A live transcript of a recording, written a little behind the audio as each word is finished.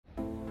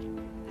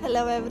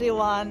Hello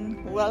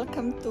everyone,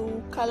 welcome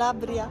to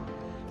Calabria.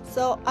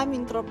 So I'm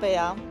in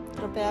Tropea,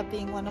 Tropea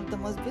being one of the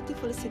most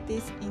beautiful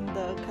cities in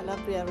the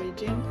Calabria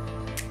region,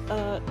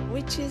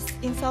 which is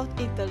in South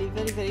Italy,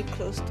 very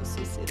close to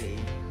Sicily.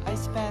 I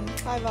spent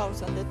 5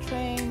 hours on the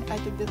train. I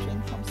took the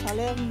train from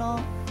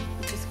Salerno,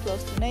 which is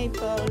close to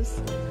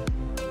Naples,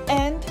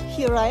 and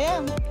here I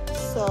am.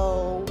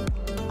 So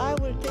I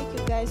will take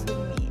you guys with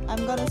me.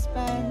 I'm gonna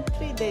spend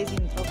 3 days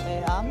in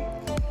Tropea.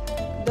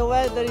 The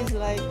weather is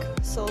like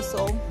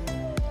so-so.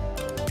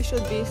 It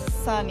should be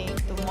sunny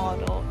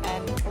tomorrow,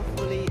 and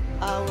hopefully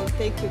I will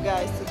take you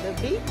guys to the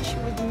beach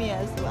with me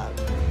as well.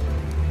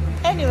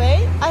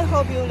 Anyway, I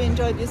hope you will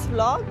enjoy this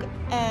vlog,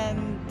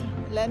 and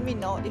let me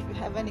know if you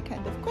have any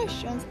kind of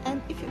questions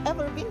and if you've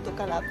ever been to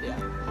Calabria,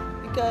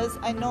 because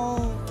I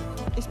know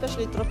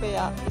especially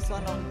Tropea is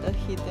one of the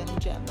hidden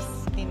gems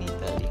in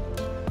Italy.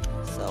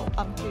 So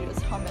I'm curious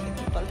how many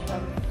people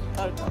have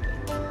heard of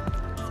it.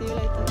 See you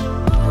later.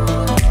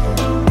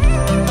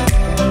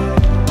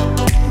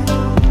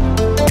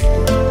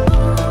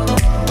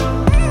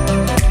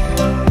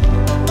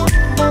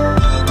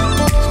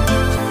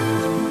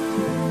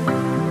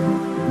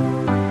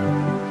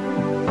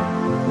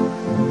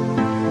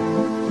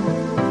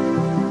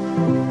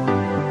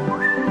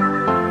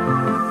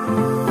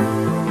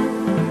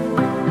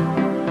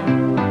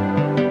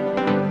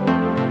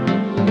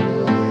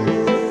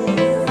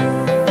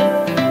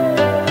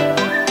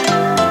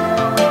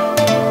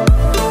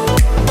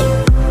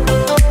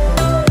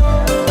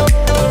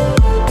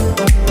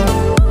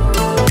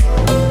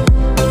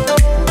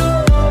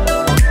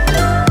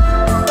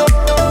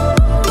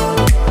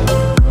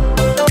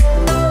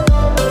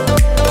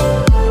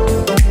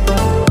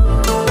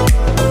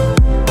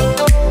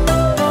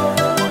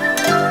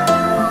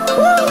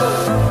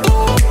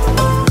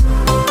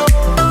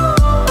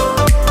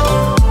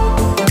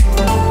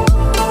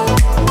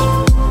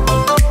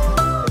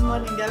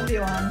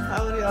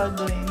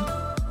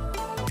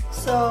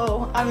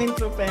 So I'm in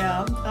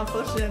Tropea.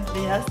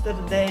 Unfortunately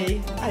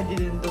yesterday I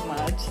didn't do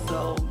much,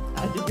 so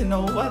I didn't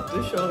know what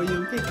to show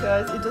you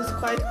because it was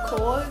quite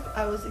cold.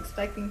 I was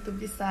expecting to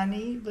be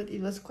sunny, but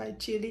it was quite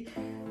chilly.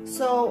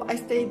 So I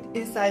stayed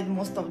inside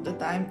most of the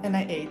time and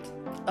I ate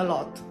a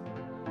lot,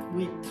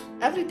 with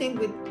everything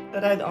with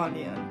red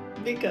onion,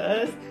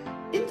 because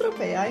in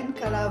Tropea, in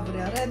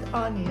Calabria, red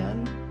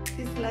onion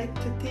is like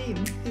a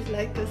theme, is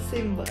like a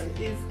symbol,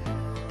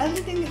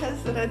 everything has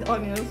red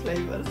onion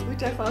flavors,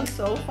 which I found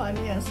so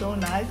funny and so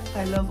nice.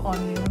 I love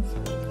onions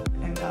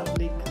and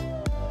garlic.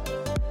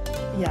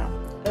 Yeah.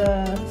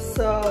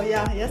 So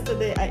yeah,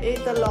 yesterday I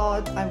ate a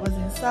lot. I was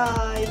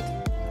inside,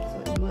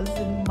 so it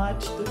wasn't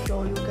much to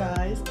show you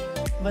guys.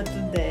 But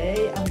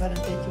today I'm gonna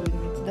take you with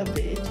me to the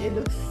beach. It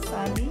looks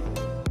sunny,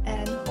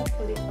 and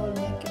hopefully I'll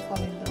make you fall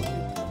in love with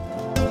it.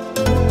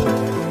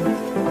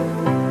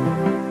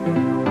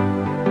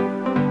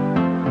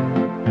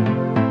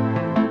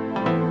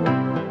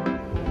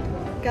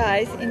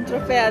 Guys, in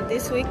Tropea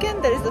this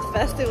weekend there is a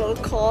festival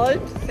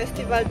called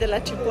Festival della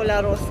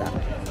Cipolla Rossa,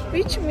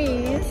 which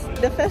means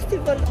the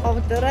festival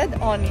of the red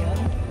onion,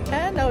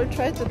 and I will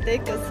try to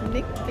take a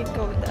sneak peek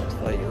of that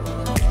for you.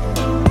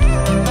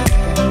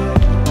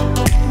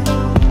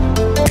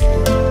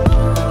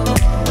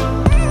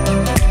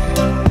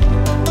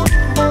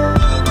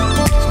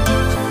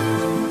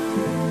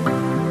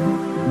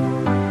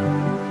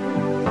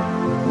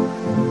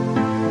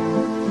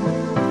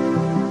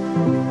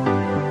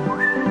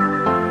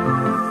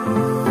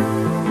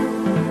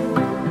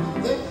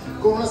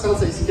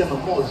 Si chiama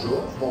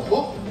mojo,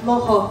 mojo?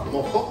 Mojo.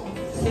 Mojo?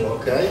 Sì.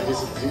 Okay,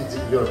 this is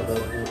your...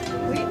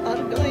 We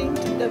are going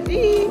to the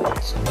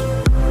beach.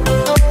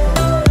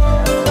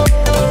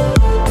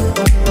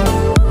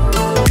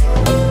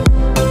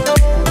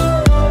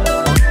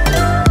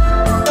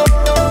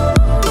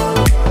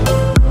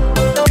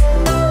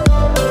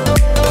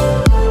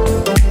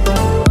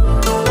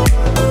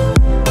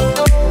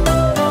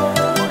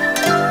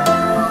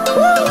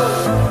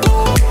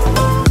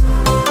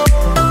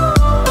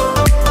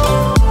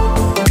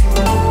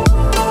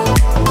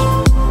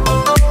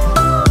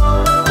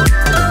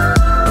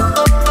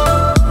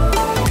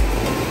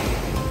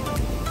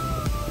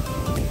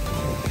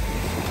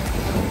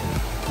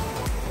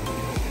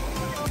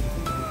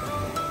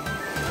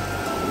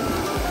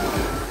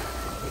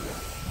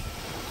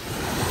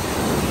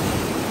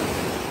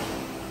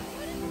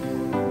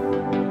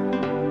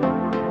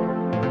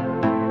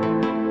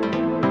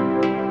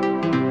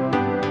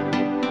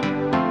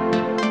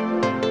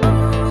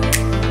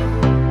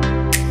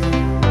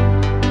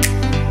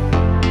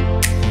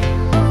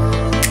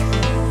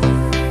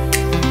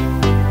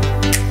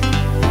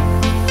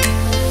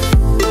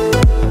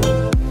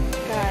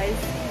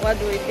 What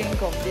do we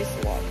think of this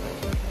water?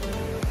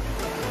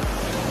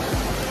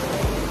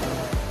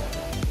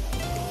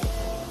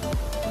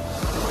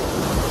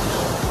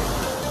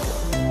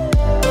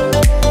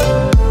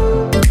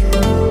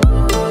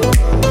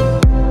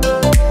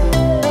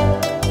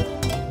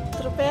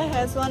 Tropea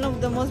has one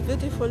of the most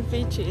beautiful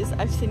beaches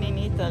I've seen in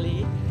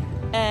Italy,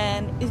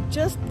 and it's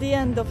just the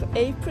end of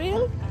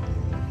April,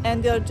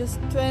 and they're just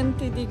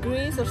 20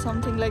 degrees or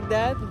something like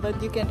that,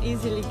 but you can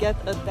easily get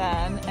a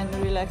tan and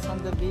relax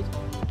on the beach.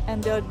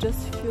 And there are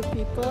just few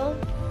people.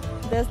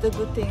 That's the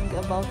good thing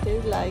about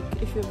it. Like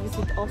if you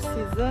visit off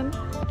season,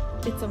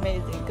 it's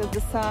amazing because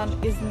the sun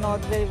is not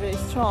very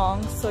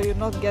strong, so you're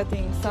not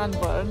getting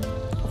sunburn.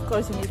 Of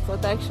course you need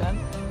protection,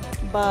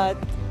 but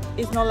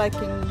it's not like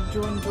in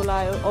June,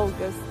 July or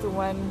August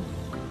when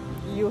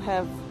you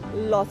have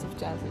lots of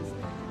chances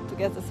to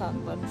get the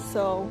sunburn.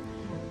 So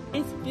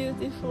it's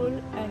beautiful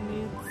and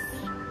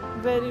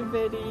it's very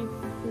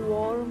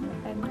warm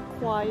and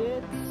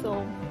quiet,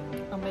 so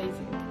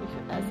amazing if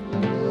you ask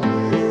me.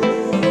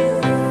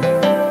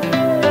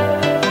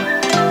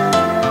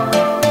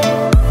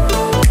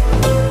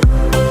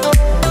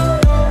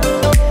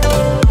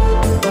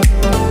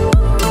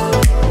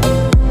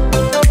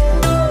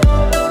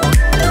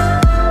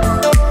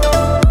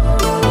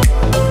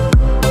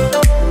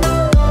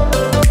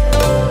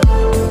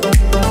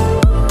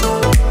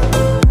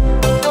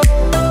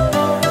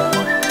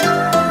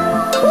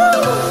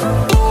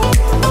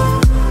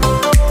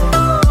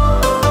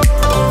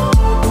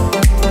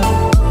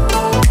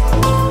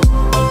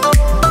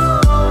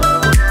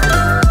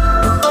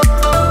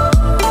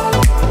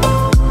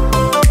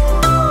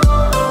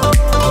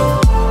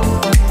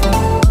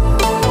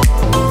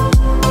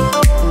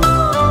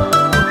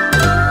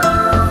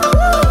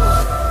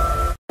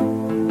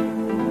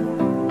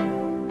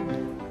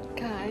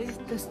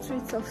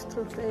 Of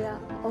Tropea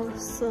are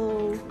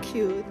so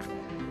cute,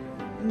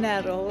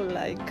 narrow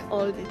like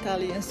all the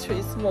Italian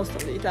streets, most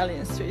of the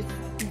Italian streets,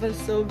 but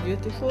so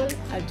beautiful.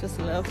 I just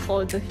love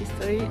all the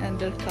history and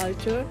their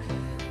culture.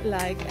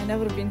 Like, I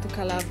never been to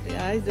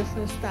Calabria, it's the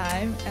first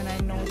time, and I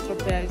know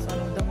Tropea is one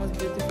of the most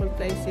beautiful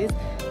places.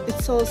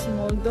 It's so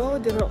small though,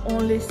 there are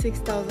only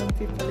 6,000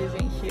 people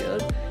living here,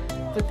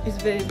 but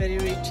it's very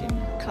rich in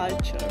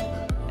culture,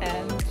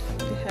 and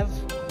they have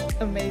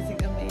amazing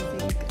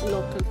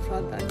local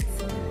products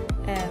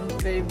and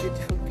very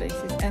beautiful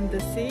places. And the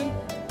sea,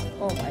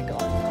 oh my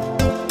god.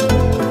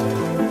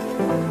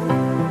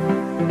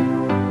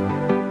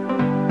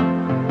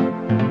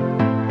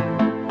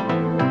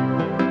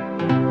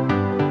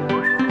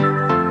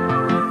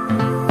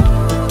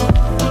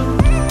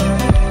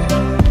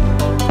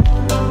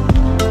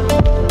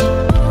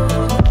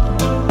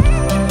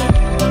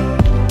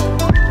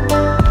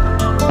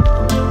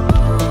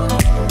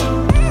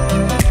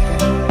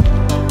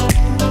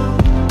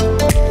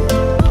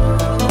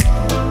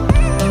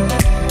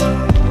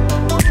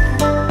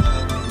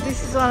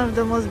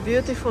 The most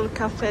beautiful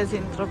cafes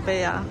in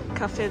Tropea,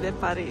 Café de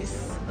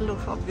Paris. Look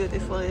how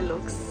beautiful it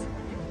looks.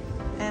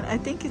 And I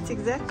think it's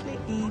exactly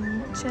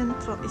in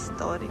Centro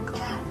Storico.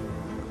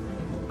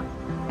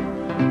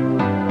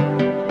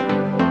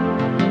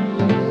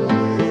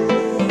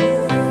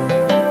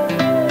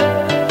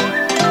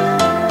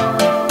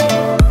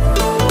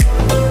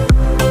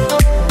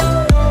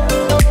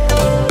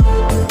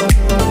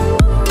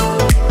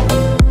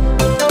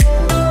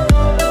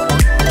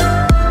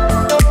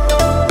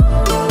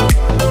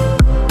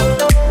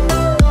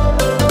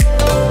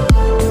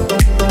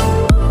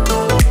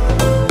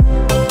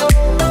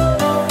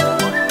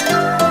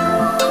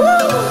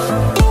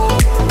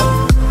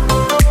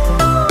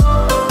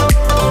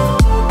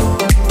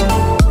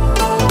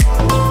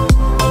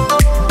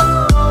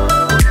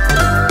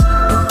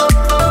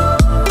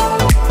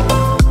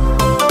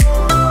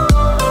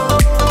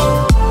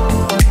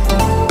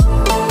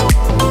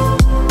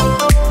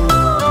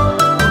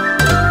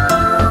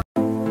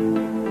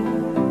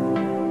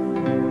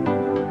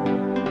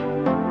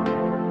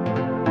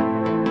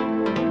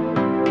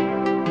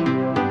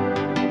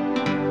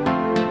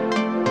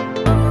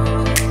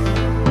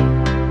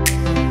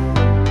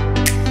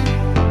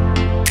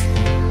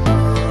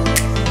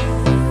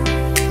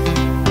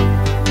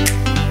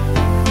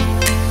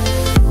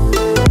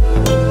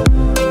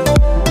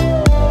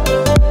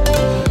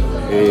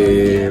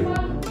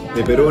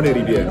 Peperone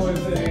ripieno.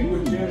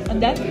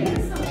 And that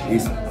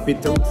is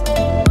pickled.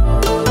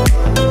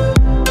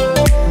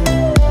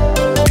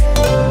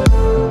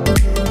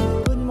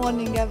 Good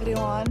morning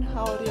everyone,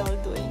 how are you all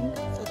doing?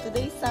 So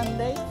today is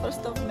Sunday,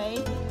 1st of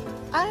May.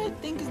 I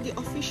think it's the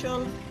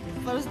official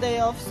first day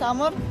of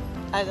summer.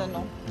 I don't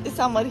know. It's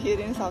summer here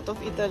in south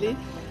of Italy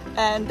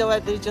and the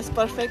weather is just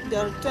perfect.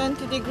 There are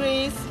 20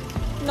 degrees,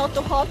 not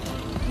too hot,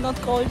 not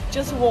cold,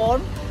 just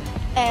warm.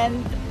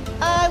 And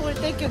I will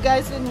take you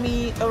guys with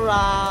me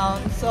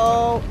around.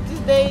 So this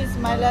day is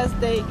my last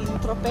day in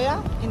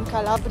Tropea, in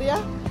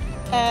Calabria,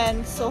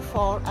 and so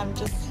far I'm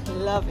just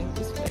loving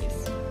this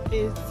place.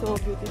 It's so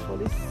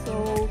beautiful, it's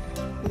so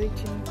rich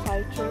in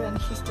culture and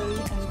history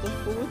and the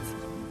foods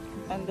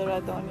and the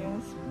red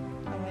onions,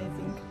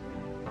 amazing.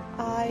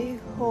 I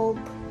hope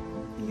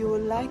you will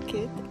like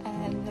it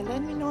and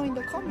let me know in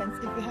the comments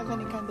if you have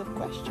any kind of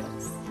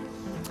questions.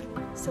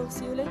 So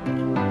see you later.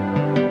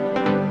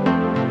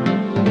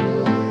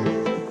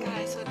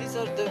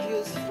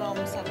 From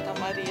Santa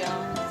Maria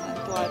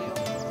Santuario.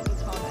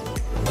 Look how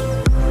nice.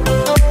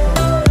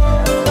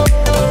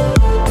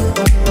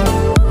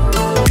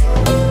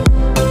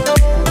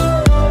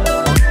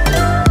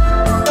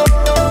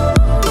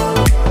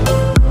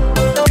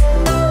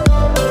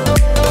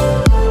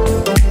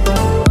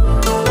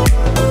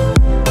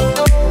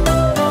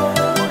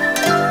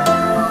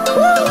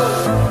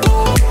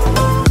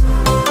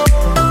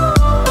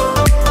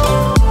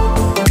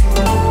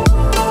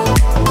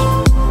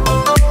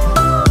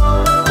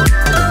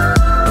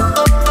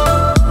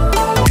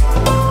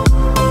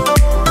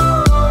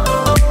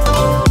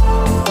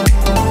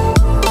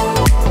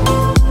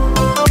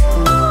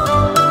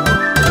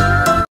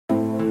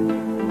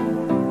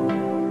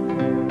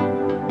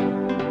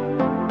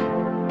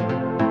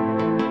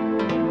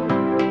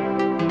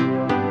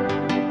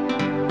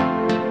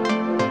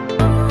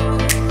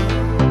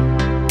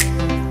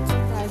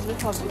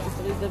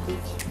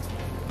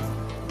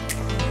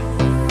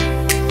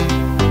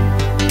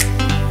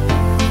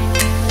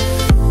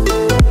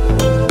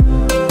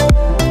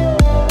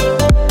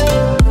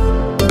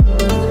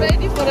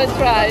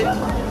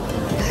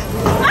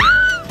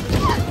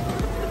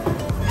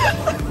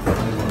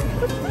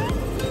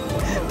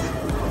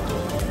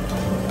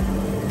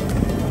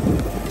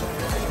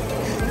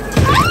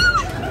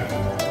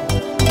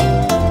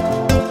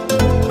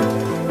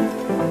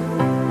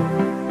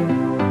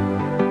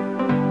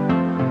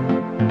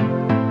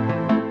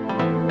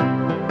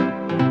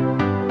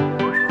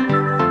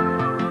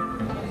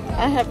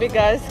 I'm happy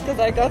guys because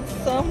I got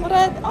some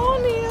red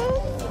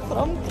onions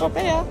from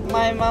Tropea.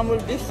 My mom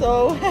will be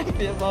so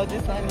happy about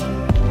this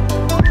onion.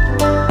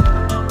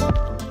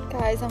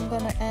 Guys, I'm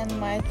gonna end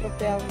my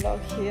Tropea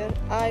vlog here.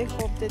 I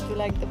hope that you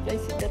like the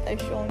places that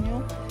I've shown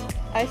you.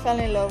 I fell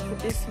in love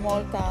with this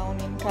small town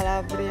in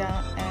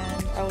Calabria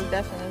and I will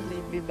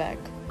definitely be back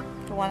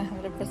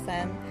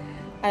 100%.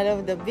 I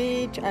love the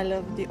beach, I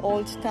love the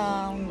old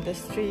town, the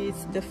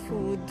streets, the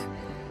food,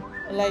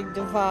 like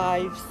the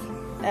vibes,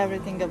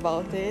 everything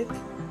about it.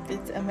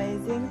 It's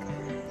amazing.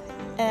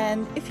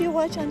 And if you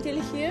watch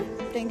until here,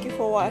 thank you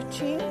for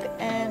watching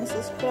and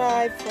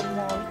subscribe for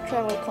more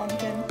travel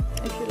content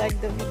if you like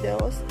the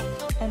videos,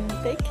 and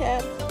take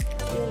care.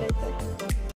 See you later.